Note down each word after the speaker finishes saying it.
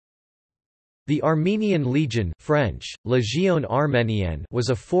The Armenian Legion French, Légion Arménienne was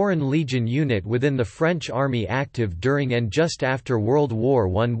a foreign legion unit within the French army active during and just after World War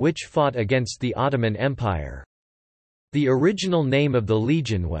I which fought against the Ottoman Empire. The original name of the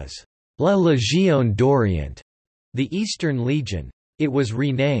legion was La Légion d'Orient, the Eastern Legion. It was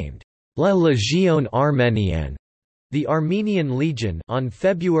renamed La Légion Arménienne, the Armenian Legion, on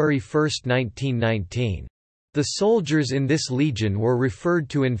February 1, 1919. The soldiers in this legion were referred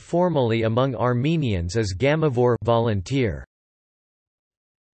to informally among Armenians as Gamavor volunteer.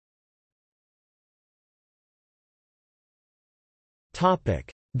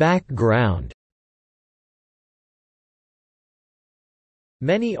 Topic: Background.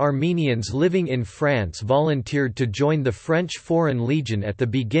 Many Armenians living in France volunteered to join the French Foreign Legion at the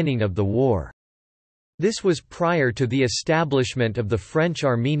beginning of the war. This was prior to the establishment of the French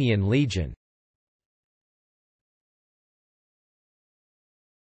Armenian Legion.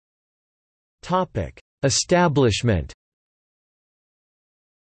 Establishment.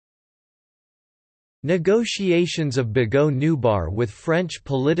 Negotiations of Bigot-Nubar with French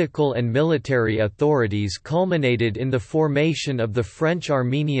political and military authorities culminated in the formation of the French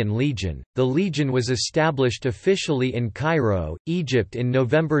Armenian Legion. The legion was established officially in Cairo, Egypt in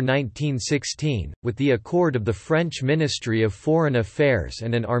November 1916, with the accord of the French Ministry of Foreign Affairs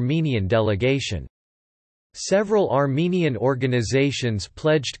and an Armenian delegation. Several Armenian organizations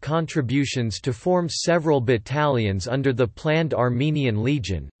pledged contributions to form several battalions under the planned Armenian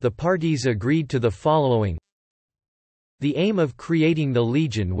Legion. The parties agreed to the following. The aim of creating the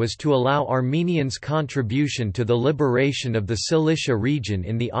Legion was to allow Armenians contribution to the liberation of the Cilicia region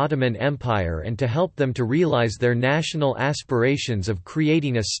in the Ottoman Empire and to help them to realize their national aspirations of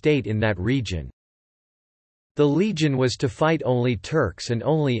creating a state in that region. The Legion was to fight only Turks and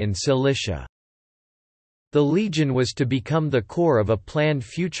only in Cilicia. The Legion was to become the core of a planned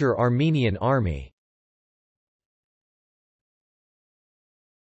future Armenian army.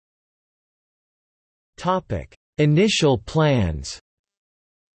 Initial plans.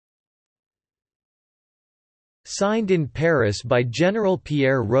 Signed in Paris by General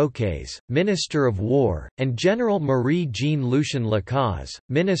Pierre Roques, Minister of War, and General Marie-Jean Lucas,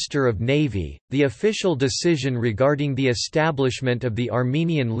 Minister of Navy, the official decision regarding the establishment of the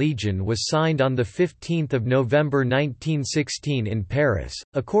Armenian Legion was signed on 15 November 1916 in Paris.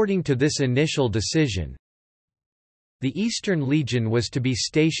 According to this initial decision, the Eastern Legion was to be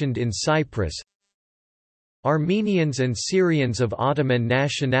stationed in Cyprus. Armenians and Syrians of Ottoman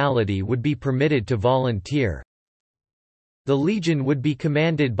nationality would be permitted to volunteer. The Legion would be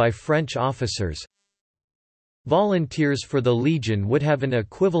commanded by French officers. Volunteers for the Legion would have an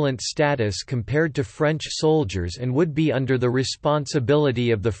equivalent status compared to French soldiers and would be under the responsibility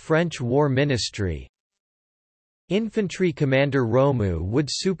of the French War Ministry. Infantry Commander Romu would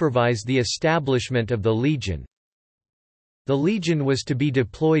supervise the establishment of the Legion. The Legion was to be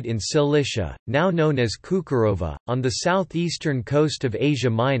deployed in Cilicia, now known as Cukurova, on the southeastern coast of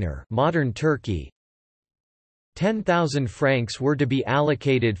Asia Minor, modern Turkey. 10,000 francs were to be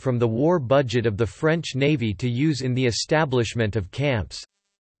allocated from the war budget of the French Navy to use in the establishment of camps.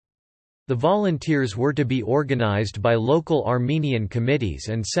 The volunteers were to be organized by local Armenian committees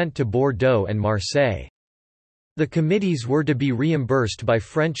and sent to Bordeaux and Marseille. The committees were to be reimbursed by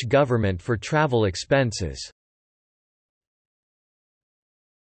French government for travel expenses.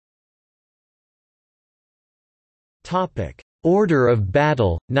 Order of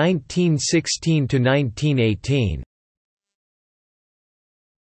battle, 1916–1918.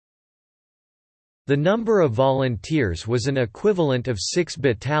 The number of volunteers was an equivalent of 6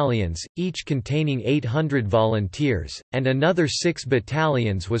 battalions, each containing 800 volunteers, and another 6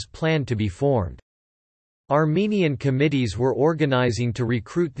 battalions was planned to be formed. Armenian committees were organizing to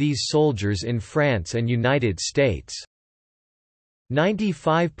recruit these soldiers in France and United States.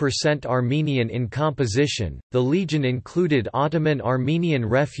 95% Armenian in composition, the Legion included Ottoman Armenian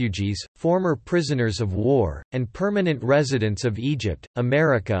refugees, former prisoners of war, and permanent residents of Egypt,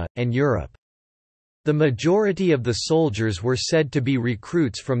 America, and Europe. The majority of the soldiers were said to be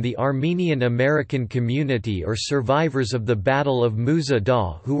recruits from the Armenian American community or survivors of the Battle of Musa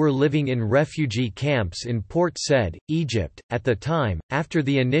Dagh who were living in refugee camps in Port Said, Egypt. At the time, after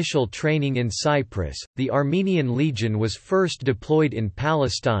the initial training in Cyprus, the Armenian Legion was first deployed in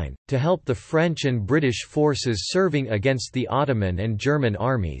Palestine, to help the French and British forces serving against the Ottoman and German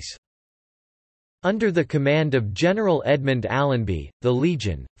armies. Under the command of General Edmund Allenby, the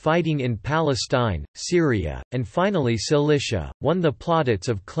Legion, fighting in Palestine, Syria, and finally Cilicia, won the plaudits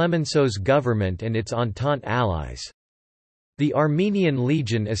of Clemenceau's government and its Entente allies. The Armenian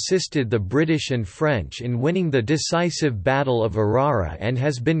Legion assisted the British and French in winning the decisive Battle of Arara and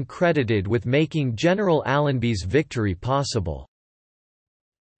has been credited with making General Allenby's victory possible.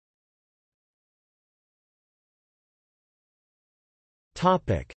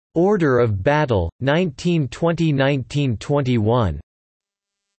 Order of battle, 1920–1921.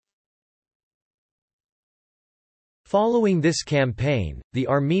 Following this campaign, the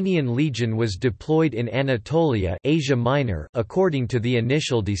Armenian Legion was deployed in Anatolia, Asia Minor, according to the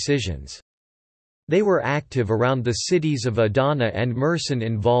initial decisions. They were active around the cities of Adana and Mersin,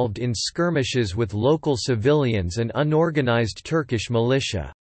 involved in skirmishes with local civilians and unorganized Turkish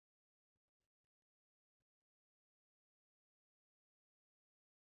militia.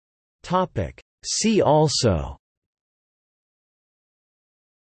 See also: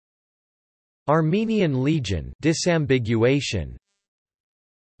 Armenian Legion disambiguation,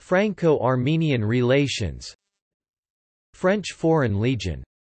 Franco-Armenian relations, French Foreign Legion.